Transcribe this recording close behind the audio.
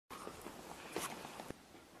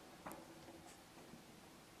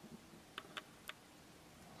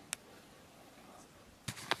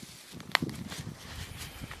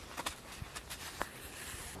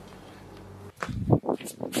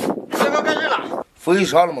风一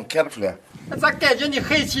上了吗？看不出来。那咋感觉你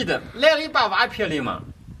黑气的？来了一把瓦片里嘛？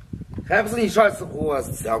还不是你上一次和我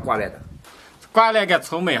这样挂来的？挂来个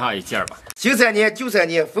凑美上一件吧。9、3年，9、3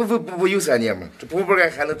年，缝缝补补又3年嘛，这补补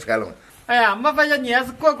还能穿了吗？哎呀，没发现你还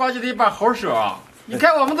是过光就的一把好手啊！你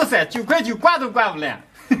看我们都9块9挂都挂不来。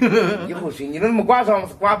以后去，你那么挂上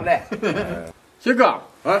是挂不来。小哥，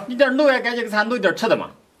啊，你点弄也赶紧给咱弄点吃的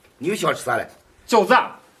嘛。你又想吃啥嘞？饺子。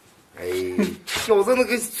哎，饺子那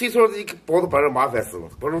个脆脆的一个包子把人麻烦死了，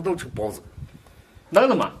不如弄成包子。能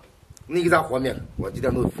了吗？你给咱和面了，我今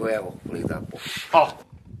天弄服务员，我回来给咱包。好。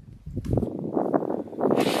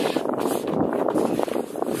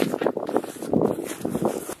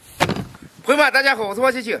朋友们，大家好，我是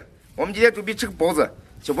王星星。我们今天准备吃个包子，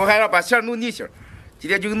小宝还要把馅弄硬些。今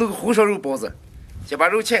天就弄个红烧肉包子，先把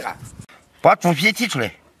肉切下，把猪皮剔出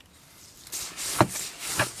来。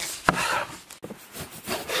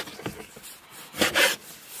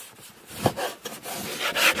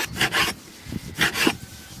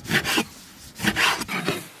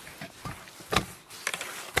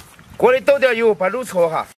锅里倒点油，把肉炒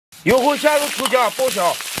下，油后下入葱姜爆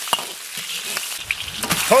香，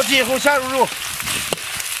炒起以后下入肉，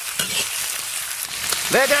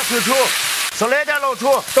来点生抽，少来点老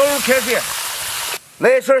抽，倒入开水，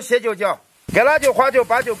来一勺咸椒酱，干辣椒、花椒、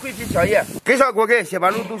八角、桂皮、香叶，盖上锅盖，先把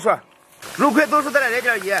肉炖熟，肉快炖熟再来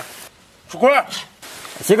点盐，出锅。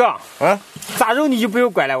西哥，炸肉你就不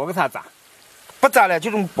用管了，我给他炸，不炸了，就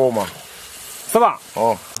这么包嘛，是吧？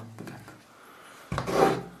哦。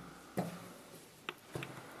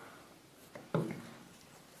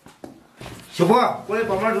小波，过来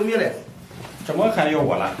帮忙揉面来。怎么还要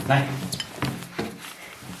我了？来，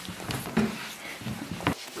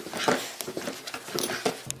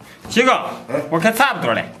七哥，我看差不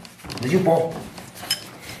多了，那就包。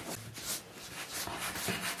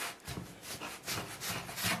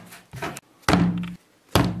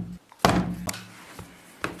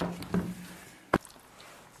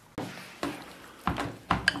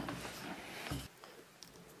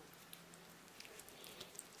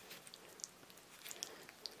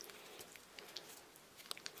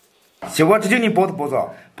小波，这就你包的包子？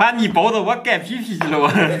怕你包的我干皮皮去了我。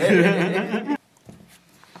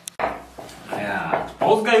哎呀，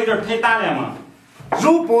包子干有点太大了嘛。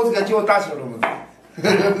肉包子干叫大小了吗？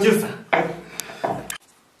就是。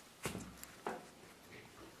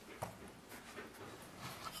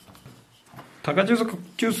他个就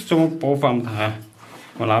是这么包法嘛，他还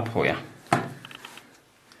往哪跑呀？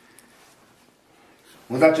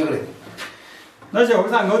我咋这个嘞？那小伙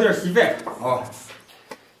子熬点稀饭。好。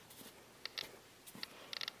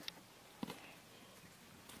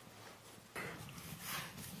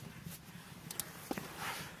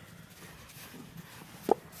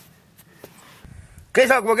盖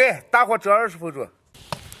上锅盖，大火蒸20分钟。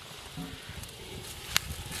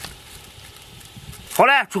好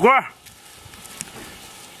嘞，出锅。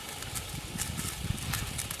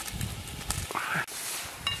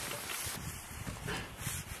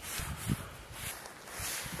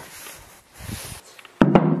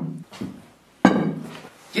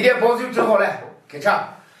今天包子就蒸好了，开吃。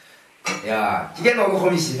哎呀，今天脑子好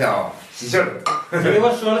没稀饭啊，洗馅了。给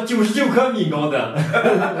我说了99克米高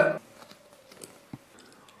的。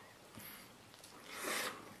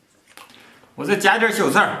我再加点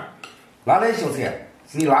小菜。哪来小菜？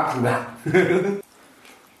是你拉口的。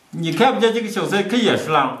你看不见这个小菜可也是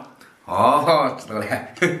了。哦，知道了。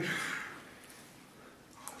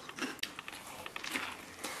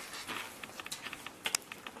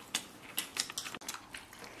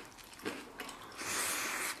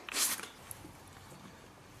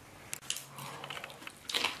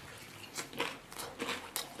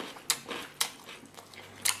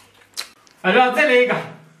啊，让再来一个。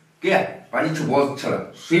给，把你吃包子吃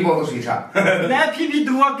了，谁包子谁吃。那皮皮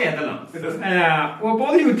都我改的了。哎呀，我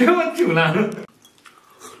包的有这么久了。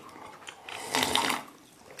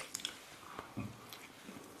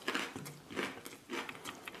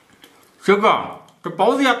小哥，这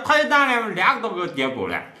包子也太大了，2个都给我点饱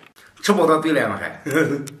了。吃饱当对了吗还？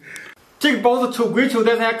这个包子丑归丑，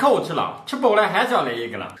但是还可好吃了。吃饱了还想来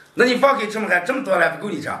一个了。那你放给吃么还这么多了不够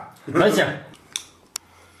你吃？那行。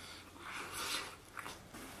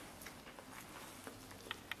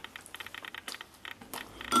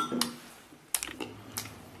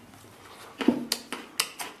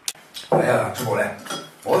哎呀，吃饱了，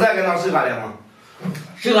包子还给咱剩下了吗？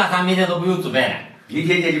剩下咱明天都不用准备了。明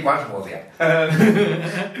天就光吃包子呀。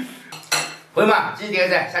朋友们，继续点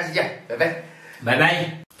个赞，下期见，拜拜，拜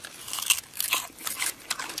拜。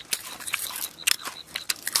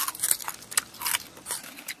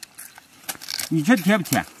你这甜不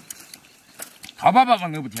甜？好吧，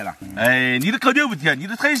我不贴了。哎，你的肯定不贴，你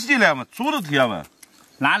的太细了嘛，粗都贴嘛。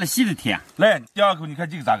哪里细的贴？来，第二口，你看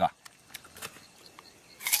这个咋个？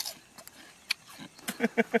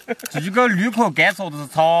这个绿壳干炒的是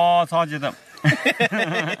超级的。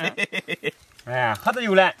哎呀，喝着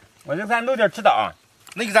油了，我就咱弄点吃的啊。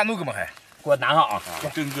那给咱弄个嘛还？给我拿上啊！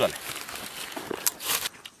真热了。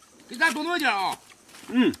给咱多弄点啊。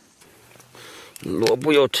嗯。萝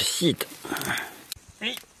卜要吃细的。哎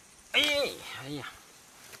呀！哎呀，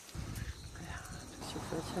这小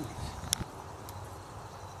番茄。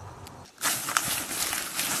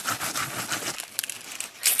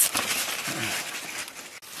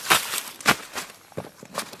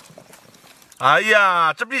哎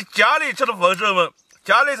呀，这比家里吃的丰盛嘛！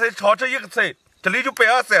家里才常吃一个菜，这里就摆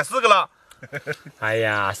上3、4个了。哎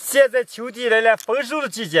呀，现在秋天来了，丰收的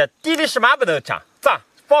季节，地里什么不能吃？咋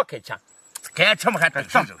放开吃？该吃嘛还真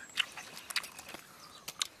吃了。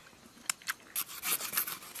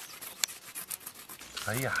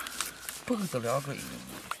哎呀，不得了个！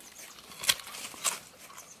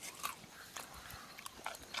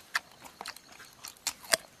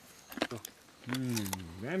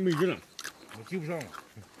俺没劲了，我救不上了。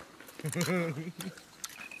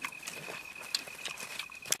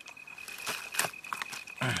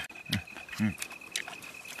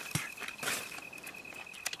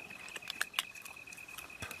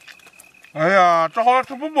哎呀，这好像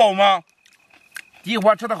吃不饱吗？地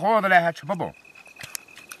伙吃的好好的嘞，还吃不饱。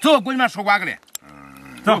走，给你们收瓜个嘞。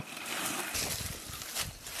走。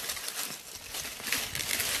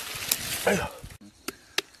哎呀，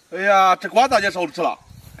哎呀，这瓜咋就烧着吃了？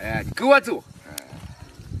哎，你跟我走。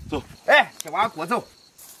走。哎，先往锅走。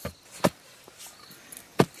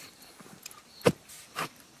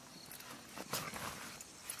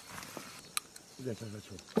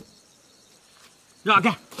让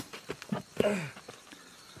开。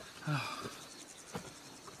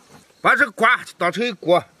把这个瓜当成一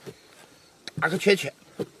锅，打个圈圈。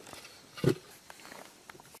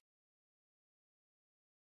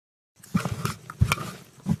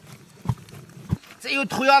再有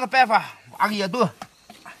同样的办法，挖个野洞。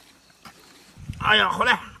哎呀，好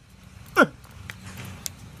嘞。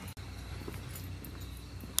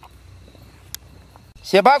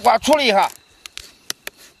先把瓜处理一下。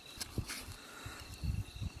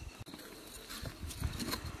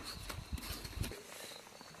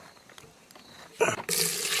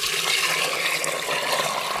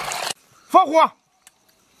放火！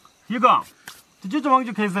一哥，这就这么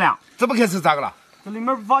就开始了？这不开始咋个了？这里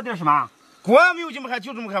面不放点什么？锅没有这么看，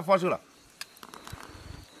就这么看放手了。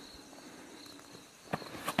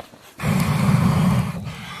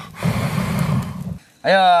哎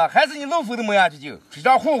呀，还是你老夫的模样，这就非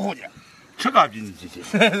常糊糊的。吃个比你这些。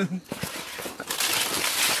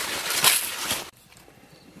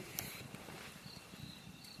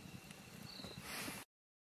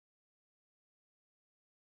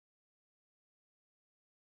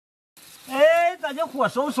哎，咋就火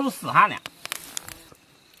烧死下了？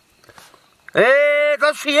哎，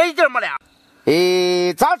咱水也一点没了。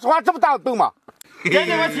哎，咱说话这么大的洞吗？别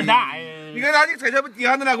给我鸡蛋！哎，你看咱这菜菜不底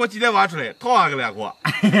下那2锅鸡蛋挖出来，掏上个2锅。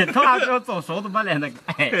掏完之后早熟的没了那个。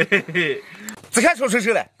哎，只看烧成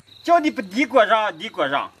熟了。叫你不滴锅上，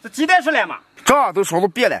这鸡蛋出来嘛？这样都烧都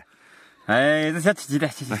瘪了。哎，这先吃鸡蛋，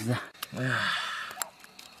吃。哎呀，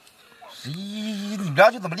你俩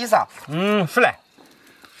就这么理啥？是嘞。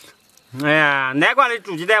哎呀，南瓜的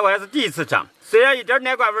煮鸡蛋我还是第一次吃，虽然一点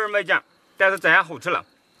南瓜味儿没见，但是真还好吃了。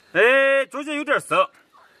哎，中间有点涩。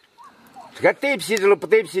这个带皮这了不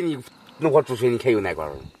带皮，你弄好煮水，你看有南瓜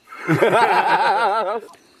味儿。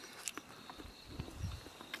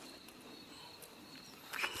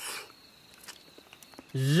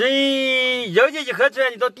人家一盒吃，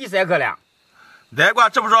你到第3颗了。南瓜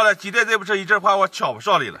吃不上了，鸡蛋再不吃，一阵怕我抢不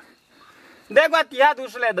上来了。南瓜底下都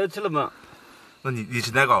是了，能吃了吗？那你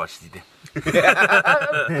吃南瓜，我吃鸡蛋。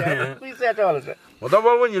会算账了这。我倒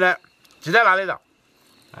问问你了，鸡蛋哪来的？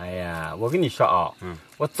哎呀，我跟你说啊，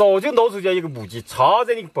我早就弄出去一个母鸡，藏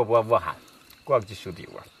在那个饽饽窝哈，光就收的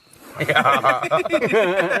窝。哎呀，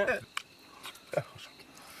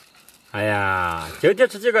哎呀，今天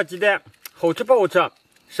吃这个鸡蛋，好吃不好吃，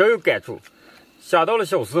深有感触。想到了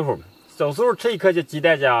小时候吃一颗这鸡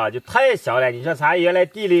蛋家就太香了。你说咱原来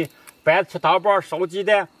地里搬吃糖包烧鸡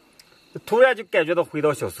蛋，突然就感觉到回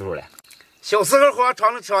到小时候了。小时候好像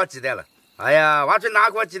常能吃上鸡蛋了。哎呀，完这拿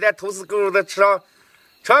锅鸡蛋头死狗肉的吃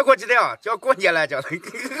上锅鸡蛋啊，叫过年了叫。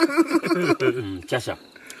这是。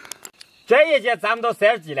转眼间咱们到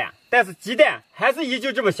30几了，但是鸡蛋还是依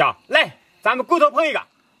旧这么香。来，咱们共同碰一个。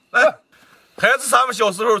来，还是咱们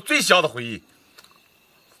小时候最香的回忆。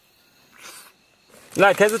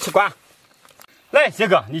来，开始吃瓜。来，谢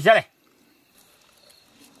哥，你先来。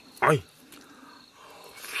哎，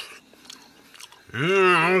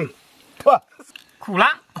苦了，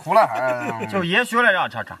苦了，就也学了让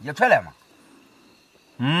尝尝。也出来嘛。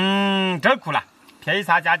真苦了，便宜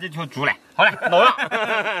啥家进去煮了。好嘞，老了。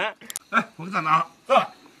哎，我给咱拿，走。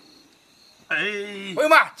哎，朋友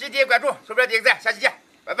们，记得点关注，顺便点个赞，下期见，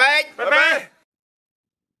拜拜，拜拜。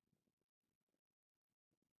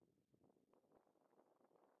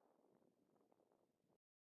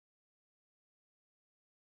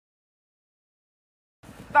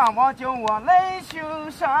大王叫我来巡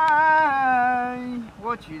山，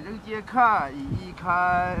我去人间看一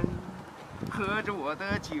看，喝着我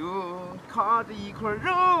的酒，烤着一块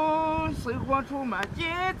肉，生活充满节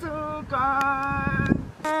奏感。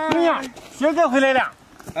哎呀，谢哥回来了。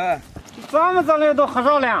咱们俩都喝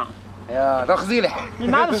上了。哎呀，都喝醉了。你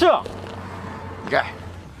拿着手。你看，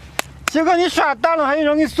谢哥，你耍大了，还有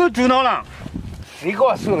人给送猪脑了。谁给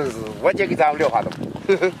我送的？我姐给咱们聊话的。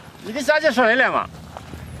你跟霞姐说来了吗？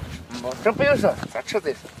这不用说，咱吃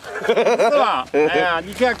再说。是吧？哎呀，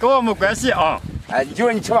你看跟我没关系啊。哎，你就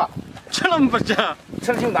说你吃吧，吃了不吃？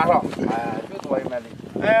吃了就拿上。哎，就多也蛮累。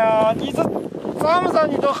哎呀，你这咱们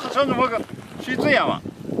你都喝成这么个水醉呀嘛？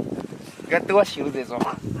该等我醒了再做。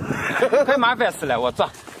快麻烦死了，我做。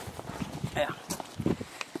哎呀，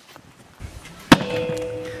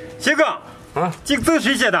谢哥，这个走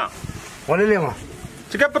谁写的？我来了嘛。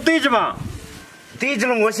这个不对着吧？对着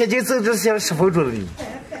了，我现在走这是10分钟了你。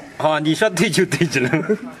哦，你说对就对着了。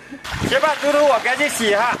先把猪头我赶紧洗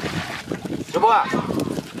一下。师傅，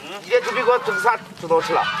你今天准备给我做个啥猪头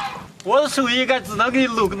吃了？我的手艺应该只能给你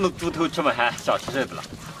搂个猪头吃嘛，还小吃似的了。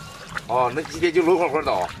哦，那今天就搂会儿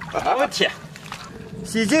刀。没问题。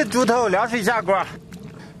洗净猪头，凉水下锅，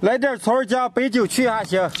来点葱姜、白酒去一下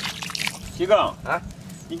腥。徐哥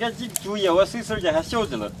你看这猪也我岁数也还小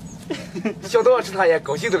着了。小到吃它也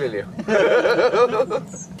高兴的来了。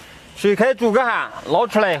水开煮个哈，捞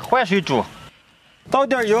出来换水煮，倒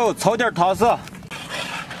点油，炒点糖色，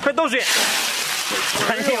快倒水。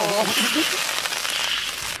哎呦，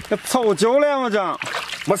这炒焦了吗？这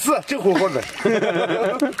没事，正火候子。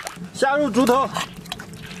下入猪头，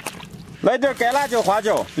来点干辣椒、花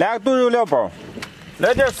椒，2个炖肉料包，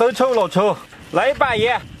来点生抽、老抽，来一把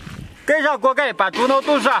盐，盖上锅盖，把猪脑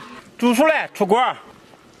炖上，煮出来出锅。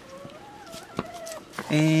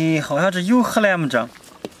哎，好像这又黑了么？这。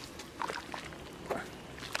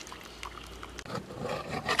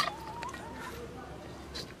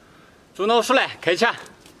猪脑熟了，开吃。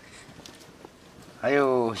哎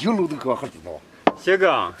呦，有路都给我喝猪脑。谢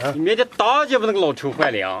哥，你明天当街把那个老抽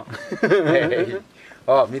换了啊！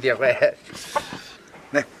哦，明天换。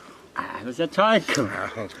来，哎，我先尝一口。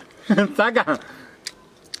咋干？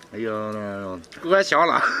哎呦，可香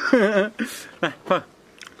了。来，碰。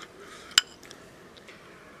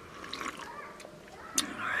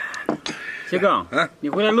谢哥，你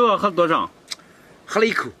回来路上喝了多少？喝了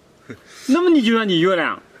1口。那么你就让你约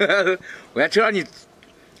了？我还知道你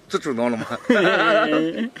做猪脑了吗？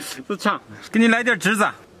不尝，给你来点汁子。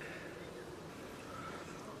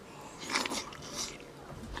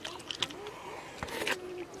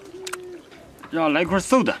让我来块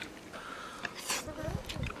瘦的。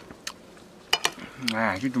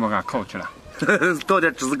哎，就这么个烤去了。倒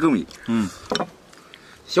点汁子够没？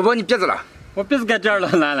小宝，你别子了。我鼻子该这儿了，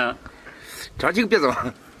来了。尝几个鼻子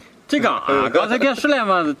吧。这个啊，刚才给吃了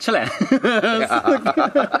嘛，吃了。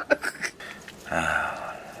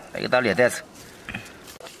来个大脸蛋子。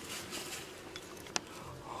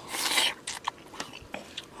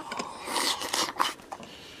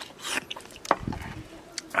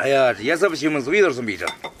哎呀，这颜色不行嘛，味道是没着。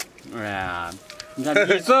哎呀，你看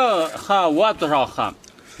你这喝我多少喝，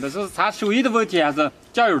那是他手艺的问题还是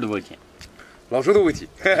酱油的问题？老手的问题。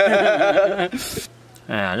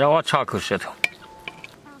哎呀，让我尝口舌头。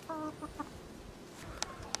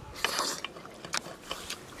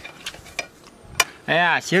哎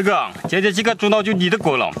呀，谢哥，今天这个猪脑就你的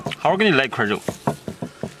锅了，好好给你来一块肉。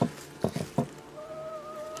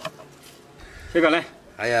谢哥来。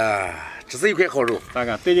哎呀，这是一块好肉。咋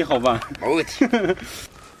个？对你好吧？没问题。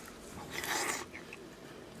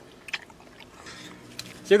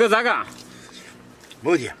谢哥咋个？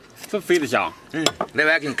没问题。这肥得香。来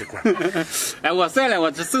碗给你给块。哎，我算了，我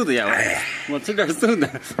吃瘦的呀，我吃点瘦的。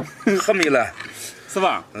喝没了，是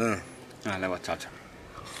吧？来我尝尝。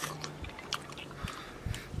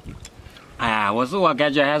哎呀，我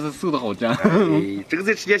感觉还是瘦的好吃。这个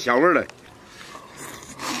再吃点香味了。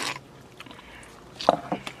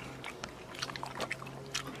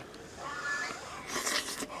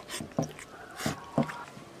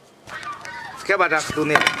看吧，这都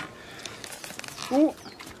那。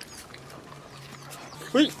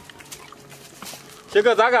小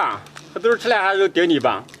哥咋个？黑豆吃了还是顶你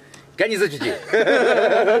吧？赶紧自己去。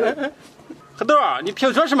黑豆，你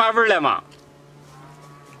评说什么味儿了嘛？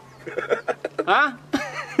啊？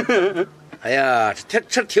哎呀，这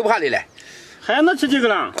挺不下来了。还能吃几个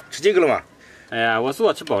了？吃几个了吗？哎呀，我说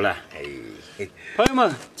我吃饱了。哎，朋友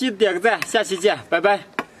们，记得点个赞，下期见，拜拜。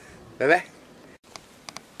拜拜。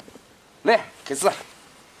来，开始。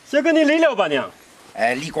小哥，你累了吧你？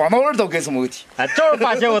哎，离光脑耳朵该什么问题？哎，这儿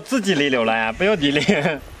发现我自己累了了呀，不要你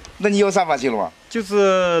累。那你有啥发现了吗？就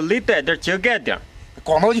是累呆点，精干点。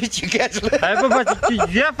光脑就精干着了。哎，不，就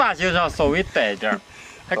原发型上稍微呆一点，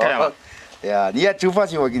还看见吗？哎呀，你也真发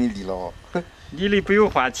现我给你理了哦。理理不用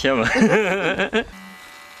花钱嘛。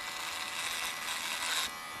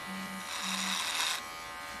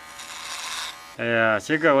哎呀，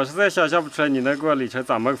鑫哥，我实在想象不出来你能给我理成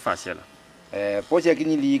怎么个发型了。哎，抱歉，给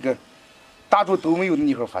你理一个大众都没有的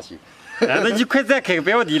那会儿发型。哎，那你快再开个，不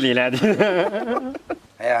要你理了。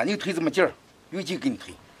哎呀，你推这么劲儿，有劲给你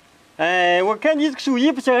推。哎，我看你手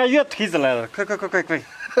艺不行，还越推着来了。快！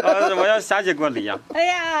我要霞姐给我理呀。哎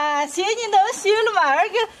呀，行，你能行了吗？二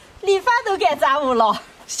哥理发都该耽误了。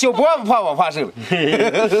小波不怕我发生了。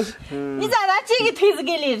你咋拿这个推子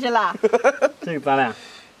给理着了？这个咋了？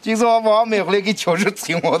就是我网上买回来给乔治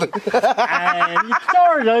推我的。哎，你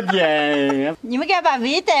找人的。你们该把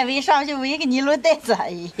围带围上去，围个尼龙带子而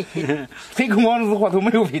已。推个毛子货都没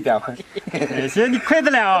有围带嘛。行，你快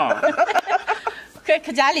点了啊！快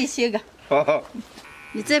去家里洗个。好。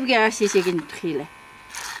你再不给俺洗洗，给你推了。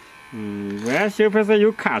我俺小朋友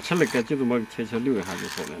有卡车了，该就这么悄悄溜一下就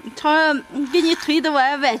好了。他给你推的我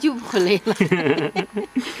挽救不回来了。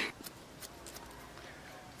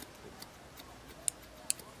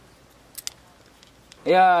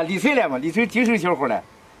哎呀，理财了嘛，理财精神小伙了，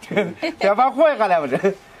这把活一下了嘛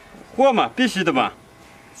这。活嘛，必须的嘛。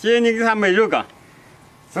姐，你给他买肉个。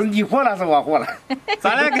是你活了是我活了？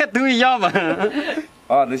咱俩可都一样嘛。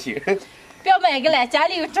哦，那行。不要买个了，家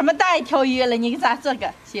里有这么大一条鱼了，你给咱做个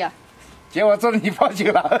行？姐，我做的你放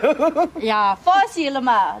心了。呀，放心了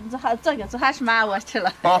嘛，这个还是妈我吃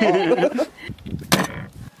了。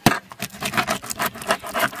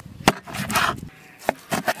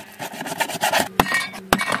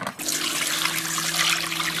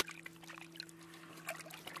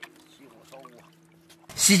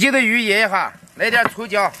洗净的鱼腌一下，来点葱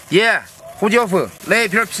姜、盐、胡椒粉，来一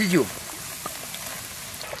瓶啤酒，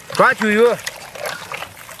抓酒油，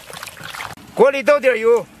锅里倒点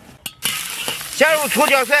油，下入葱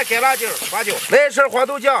姜蒜、干辣椒、花椒，来一勺黄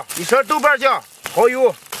豆酱，一勺豆瓣酱，蚝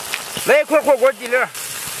油，来一块火锅底料，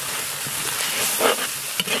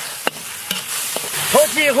炒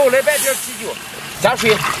起以后来半瓶啤酒，加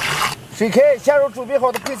水，水开，下入准备好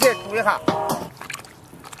的配菜煮一下。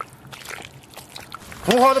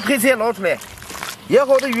煮好的配菜捞出来，腌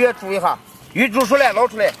好的鱼煮一下，鱼煮熟了捞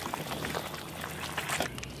出来。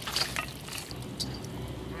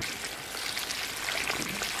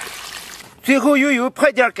最后又有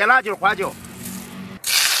配点干辣椒、花椒。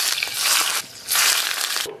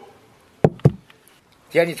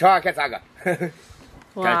姐，你尝尝看咋个？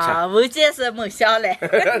哇，我这是梦想嘞。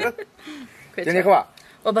今天喝吧？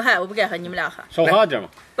我不喝，我不敢喝，你们俩喝。少喝点嘛。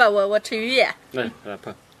不，我吃鱼眼。来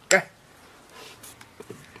碰。来。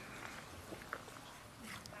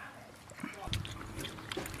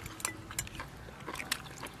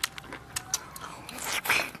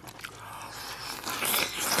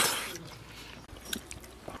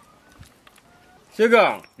小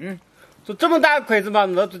哥，就这么大个筷子吧，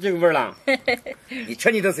能做这个味儿了？你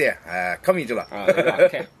吃你的噻，哎，可没辙了。啊，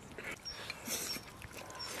看。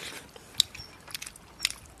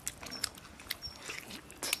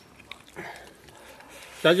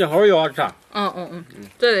小鸡好有好吃。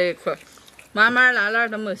这一块，慢慢拉拉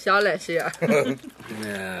的没下来是呀。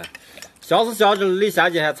想是想着离霞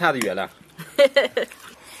姐还差得远了。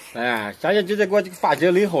哎呀，霞姐就得给我这个发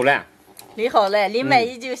型理好了。理好了，理满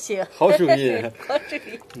意就行。好手艺。好手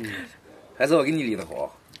艺。还是我给你理的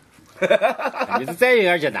好。你是再有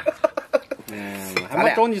点简单。还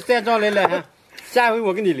没找你算账来了。下一回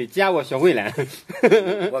我给你理，既然我学会了。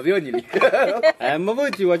我不要你理。哎，没问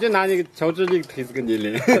题，我就拿那个乔治这个推子给你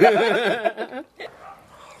理。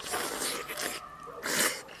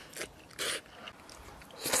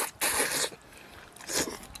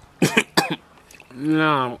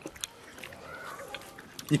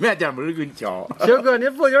你慢点，没人给你教。小哥，你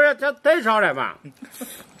腹肌也太长了吧？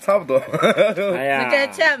差不多。哎呀，你该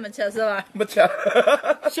吃没吃是吧？没吃。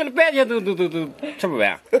吃了半天都吃不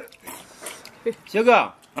完。小哥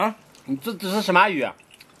啊，你这是什么鱼啊？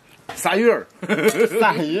鳝鱼儿，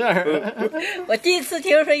鳝鱼儿，我第一次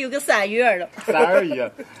听说有个鳝鱼儿了。鳝儿鱼，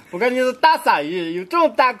我感觉是大鳝鱼，有这么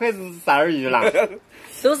大块是鳝儿鱼了。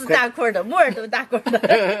都是大块的，木耳都大块的。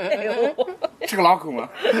哎呦，吃个老口嘛。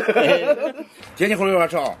今天后有点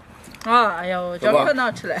吃啊。啊，哎呦，这可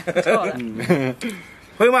能吃了，超了。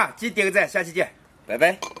朋友们，记得点个赞，下期见，拜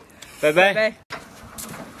拜，拜拜。拜。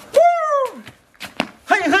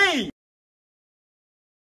嘿嘿。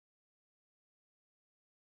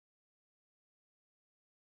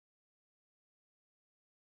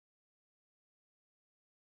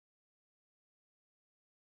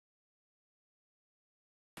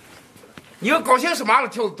你又高兴什么了？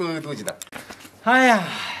跳斗鸡的。哎呀，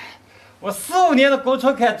我4、5年的公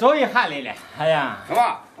车课终于下来了。哎呀，是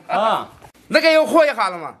吧？啊，那个要活一下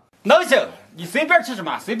了吗？能行，你随便吃什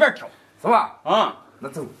么随便挑，是吧？啊，那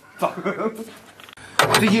走。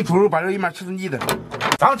最近猪肉把肉一面吃是你的，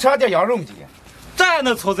咱吃上点羊肉今天。这还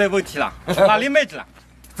能存在问题了？哪里买去了？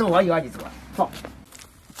走啊，有啊，你走啊。走。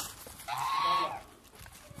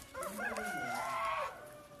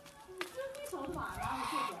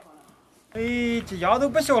哎，这羊都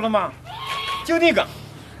不小了吗？就那个。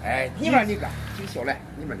哎，你们那个就小了，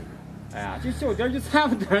你们那个。哎呀，就小点就差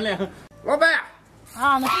不多了。老板。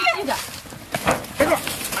啊，那这个。这个。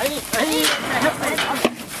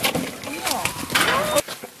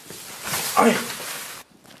哎，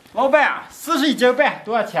老板，41斤半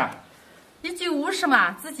多少钱？1斤50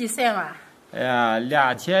嘛，自己算嘛。哎呀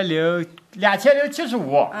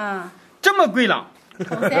，2075。嗯。这么贵了？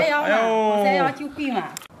烤山羊嘛，烤山羊就贵嘛。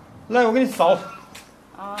来，我给你扫。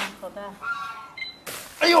啊，好的。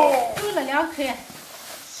哎呦，够了2颗。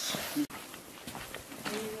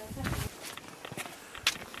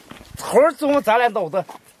头总咱俩脑子。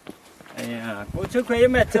哎呀，公车快一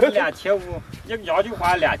买挣2500，一个羊就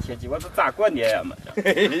花2000几，我是咋过年呀嘛？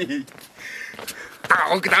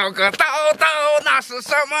刀个刀，那是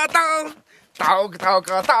什么刀？刀个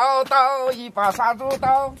刀，一把杀猪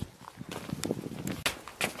刀。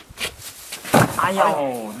哎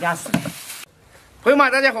呦，凉死了！朋友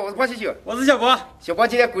们，大家好，我是黄喜秀，我是小波。小波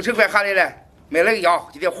今天公车快下来了，买了个羊，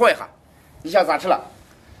今天和一下。你想咋吃了？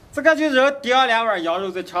这个就是第2、2碗羊肉，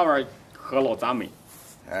再尝碗喝老咱们。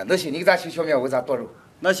那行，你给咱修小面，我给咱剁肉。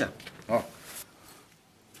那行。啊。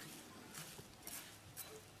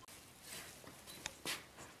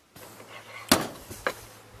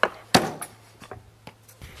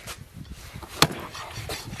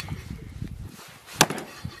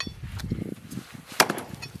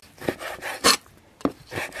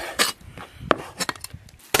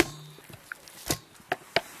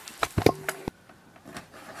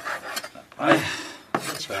哎呀，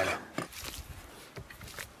起来了。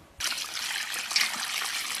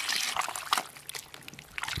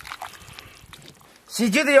洗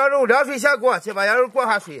净的羊肉，凉水下锅，先把羊肉过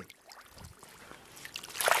下水，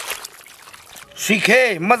水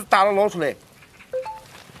开，沫子打了捞出来，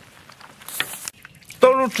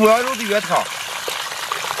倒入猪羊肉的原汤，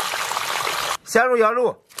下入羊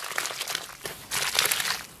肉，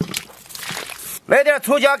来点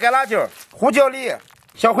葱姜干辣椒、胡椒粒、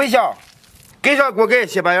小茴香，盖上锅盖，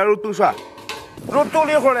先把羊肉炖熟，肉炖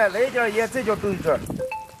了一会儿了，来一点盐，再叫炖一阵。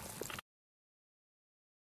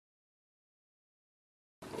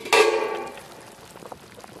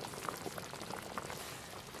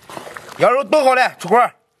羊肉炖好了，出锅。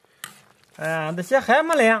哎呀，那些还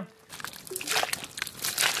没凉。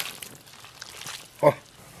好。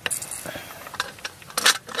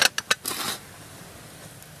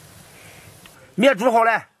面煮好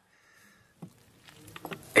了。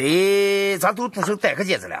哎，咱都煮成单个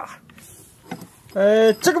煎子了。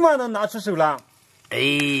这个嘛能拿出手了。哎，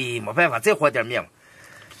没办法，再和点面嘛。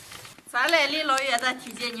咱来离老远的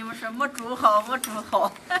听见你们说没煮好，没煮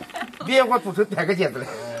好。面我煮成单个煎子了。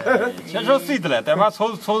先说碎的了，待会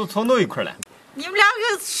从弄一块了。你们两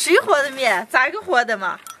个谁和的面？咋个和的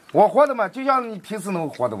嘛？我和的嘛，就像你平时能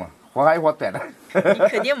和的嘛，和还一和短的。你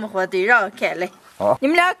肯定没和对，让我看来。好，你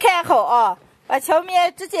们俩看好啊，把荞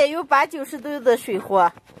面直接用80、90度的水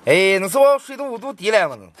和。哎，那是我水的温度低了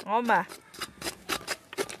嘛？好嘛，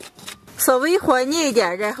稍微和腻一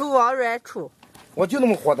点，然后往软出。我就那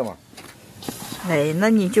么和的嘛。哎，那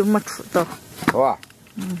你就没出到。好吧。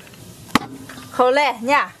好嘞，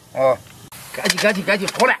娘。哦，赶紧，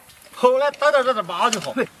好了。好了，到这马上就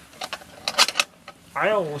好。哎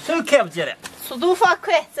呦，手看不见了。速度放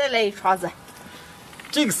快，再来一床子。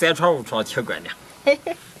这个3床5床挺管的。嘿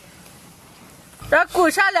嘿。让勾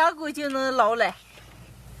上2勾就能捞了。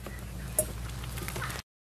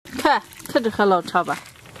看这还老长吧？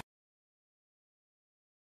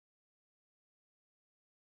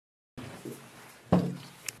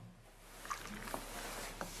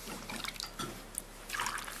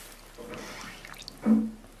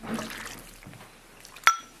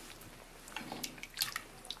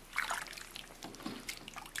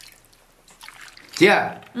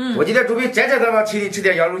姐，我今天准备真正的请你吃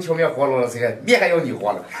点羊肉荞面活络了，这个面还要你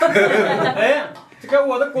活了。哎，这个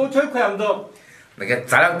我的锅吹快不走。那个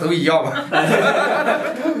咱俩都一样嘛。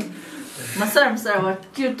没事没事，我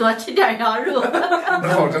就多吃点羊肉。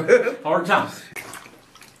好吃，好好吃。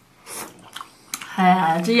哎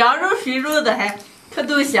呀，这羊肉水肉的还可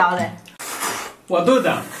都香嘞。我都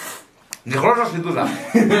的。你好好说谁都是。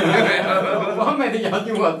我买的羊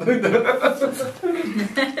就我都的。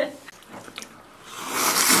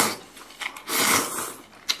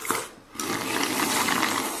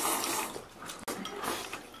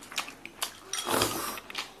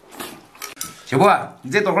小波，你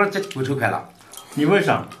再等会儿这锅抽开了。你问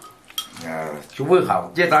啥？就问下，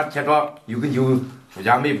今咱天上有个牛，出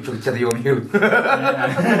家卖不出，急得要命。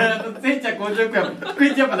这家锅抽快，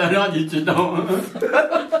关键不能让你知道。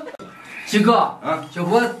鑫哥，小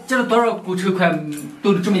伙这了多少锅抽块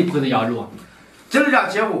都是这么一盆的羊肉？这2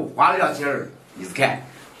节目花了2钱儿，你是看，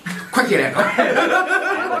快点来个。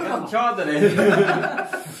条子嘞。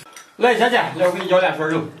来，霞姐，来我给你舀2勺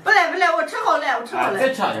肉。不来不来，我吃好了，我吃好了。再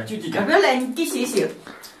吃点，就几点。不来，你给醒醒。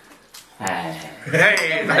哎，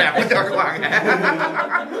咱俩不讲话。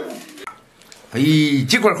哎，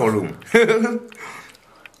这块好肉。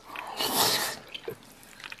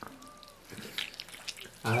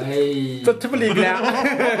哎，这吃不离了。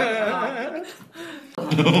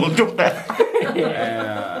中了。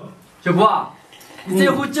小波，你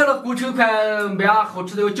这回接了锅抽块，没啥好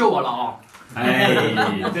吃的要叫我了啊！哎，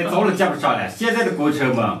这早了接不上了，现在的锅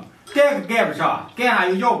抽嘛，干可干不上，干还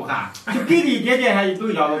又要不下，就给你一点点，还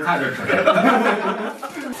都羊肉看着吃。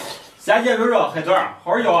霞姐肉肉海豚，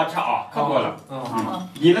好好咬啊吃啊，可多了。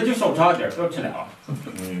你那就少吃点，不要吃了啊。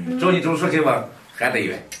照你这么说去吧，还得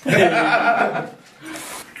远。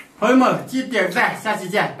朋友们，记得点个赞，下期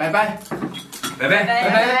见，拜拜。拜拜。拜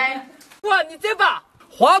拜。哇，你再把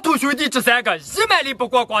黄土兄弟这3个一买力不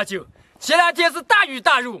过光景，前2天是大鱼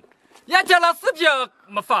大肉，连天了视频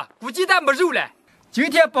没发，估计咱没肉了。今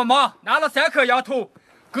天帮忙拿了3颗羊头，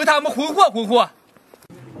给他们混合。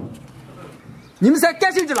你们仨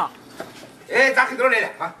干什么了？哎，咱黑头来了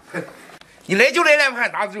啊！你来就来了，我还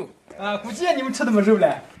拿着肉。估计你们吃的没肉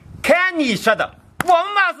了。看你说的，我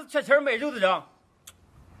们嘛是缺钱买肉的人。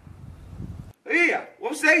哎呀，我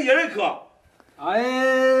们3个一人磕。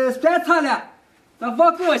哎，算惨了，咱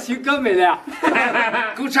忘给我鑫哥买了。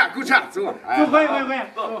够吃，走。走，快。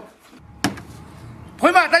朋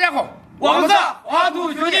友们，大家好，我们是黄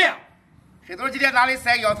土兄弟。黑头今天拿了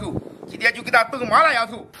3个羊头，今天就给他炖麻辣羊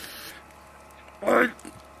头。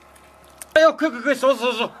哎呦，快，收，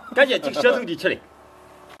赶紧进舌头里去了。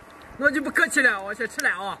那就不客气了，我先吃了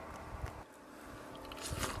啊。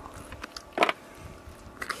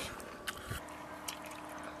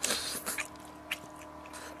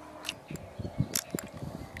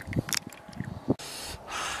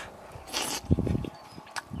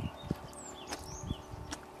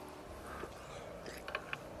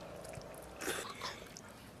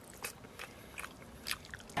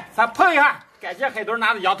咱碰一下，感谢海豚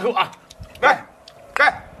拿的羊头啊！来，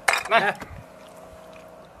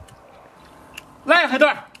来，海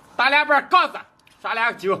豚，打2瓣杠子，刷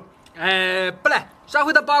2个酒。不来，上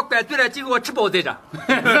回他把我灌醉了，今后我吃饱在这。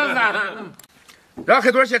让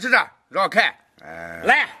海豚先吃着，让我看。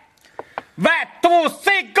来，1、2、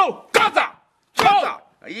3 go， 杠子，冲！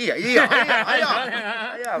哎呀，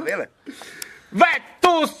没了。1、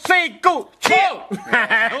2、3 go， 冲！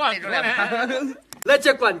我出来了。来，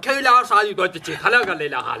结果你看有2个啥有多激，他2个来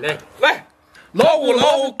2下，来，老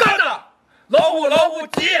虎杠子，老虎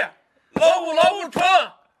鸡，老虎春，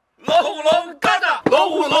老虎杠子，老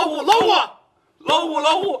虎，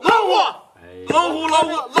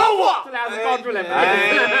这俩是杠住了。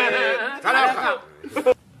咱俩看。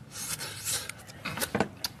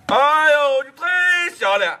哎呦，这太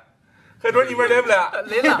香了！海豚，你们来不来？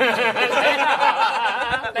来了。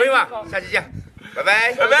朋友们，下期见，拜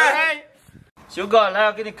拜。修哥，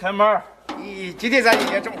来给你开门。咦，今天咱一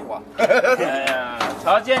天这么火。哎呀，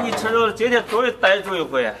常见你吃肉，今天终于逮住一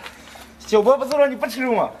回。小波不是说你不吃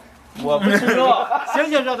肉吗？我不吃肉，星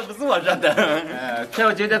星上的不是我惹的。看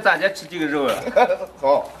我今天咋的吃这个肉了。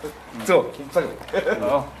好，走，走。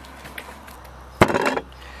好。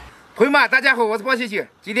朋友们，大家好，我是包星星。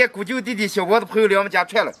今天姑舅弟弟小波的朋友来我们家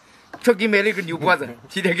串了，特给买了一个牛脖子，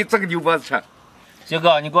今天给这个牛脖子吃。修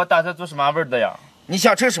哥，你给我打算做什么味的呀？你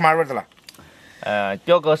想吃什么味的了？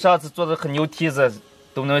表哥上次做的和牛蹄子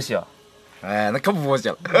都能行。哎，那可不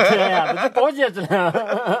行了。哎呀，那是高级着呢。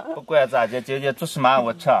不管咋的，今天做什么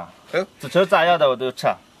我吃，做成咋样的我都吃。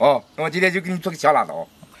哦，那我今天就给你做个香辣的哦，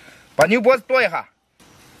把牛脖子剁一下。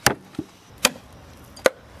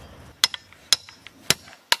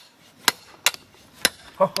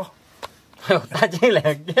好好。哎呦，打进来，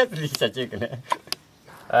叶子里下这个嘞。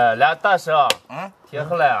俩大勺，贴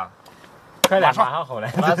好了啊，快点，马上好了。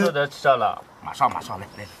马上就吃上了。马上来，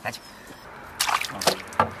来去。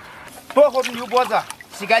剁好的牛脖子，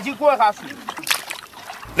洗干净过一下水，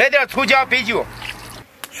来点葱姜白酒，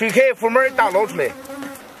水开覆门一打捞出来。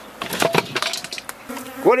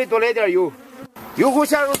锅里多来点油，油后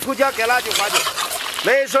下入葱姜、干辣椒、花椒，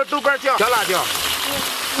来一勺豆瓣酱、香辣酱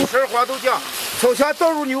，5勺黄豆酱，葱香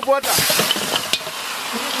倒入牛脖子，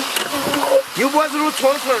牛脖子入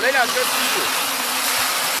葱丝，来2勺豉油，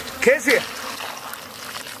开水，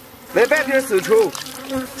来半瓶生抽，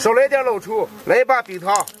少来点老抽，来一把冰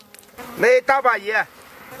糖，来一大把盐，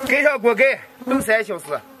盖上锅盖，炖3小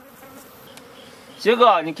时。鑫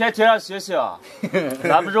哥，你看天上星星，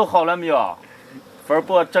咱们肉好了没有？粉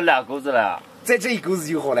不这2钩子了，再这1钩子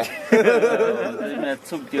就好了。里面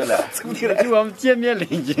凑不定了，凑不定了，就我们见面领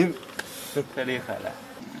巾，太厉害了。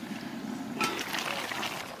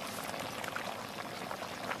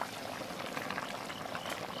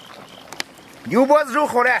牛脖子肉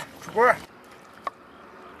好了，出锅。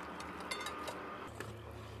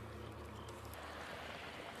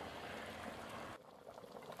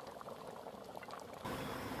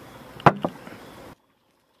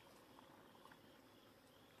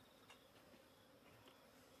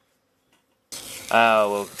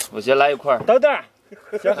我先来一块。等等，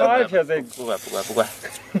先喝一瓶再。不管。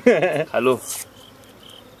海陆。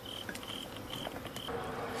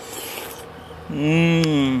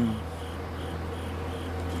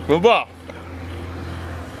不棒。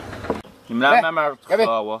你们俩慢慢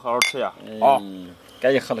喝，我好好吃呀。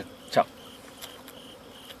赶紧喝了，吃。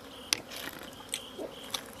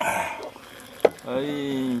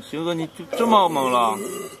鑫哥，你就这么猛了？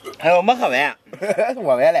哎，我没喝完，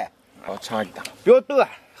我完了。我吃上一大。不要逗，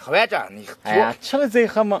喝完这你。哎呀，吃了再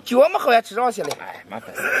喝嘛。就我们喝完吃上去了。哎，麻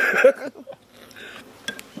烦。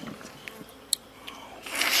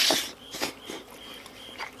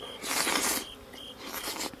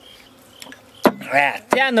哎，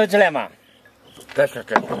这样能吃来吗？该。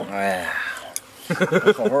哎呀，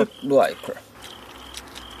好好落一块。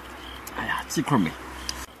哎呀，几块没。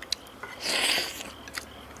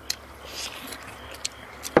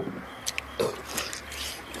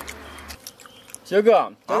鑫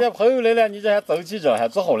哥，今天朋友来了，你这还走起着，还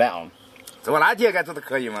做好了啊？做哪天该做的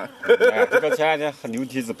可以吗？哎，这个前两天喝牛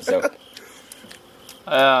蹄子不行。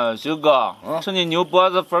哎呀，鑫哥，吃你牛脖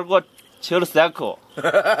子粉给我亲了3口。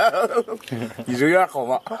你人缘好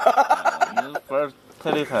吗？你粉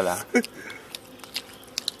太厉害了。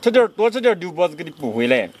多吃点牛脖子给你补回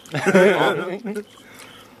来。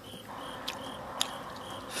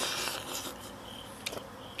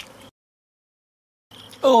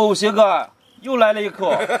哦，鑫哥又来了一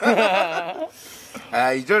口。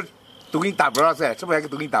哎，你这都给你打包噻，这不还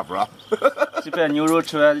都给你打包？这边牛肉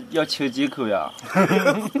吃完要亲几口呀？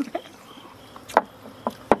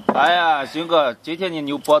哎呀，鑫哥，今天你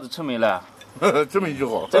牛脖子吃没了？这么一句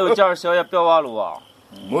好。再有点小也别忘了我。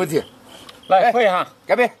没问题。来，喝一下，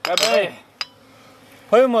干杯！干杯！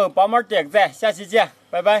朋友们帮忙点个赞，下期见，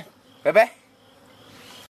拜拜。拜拜。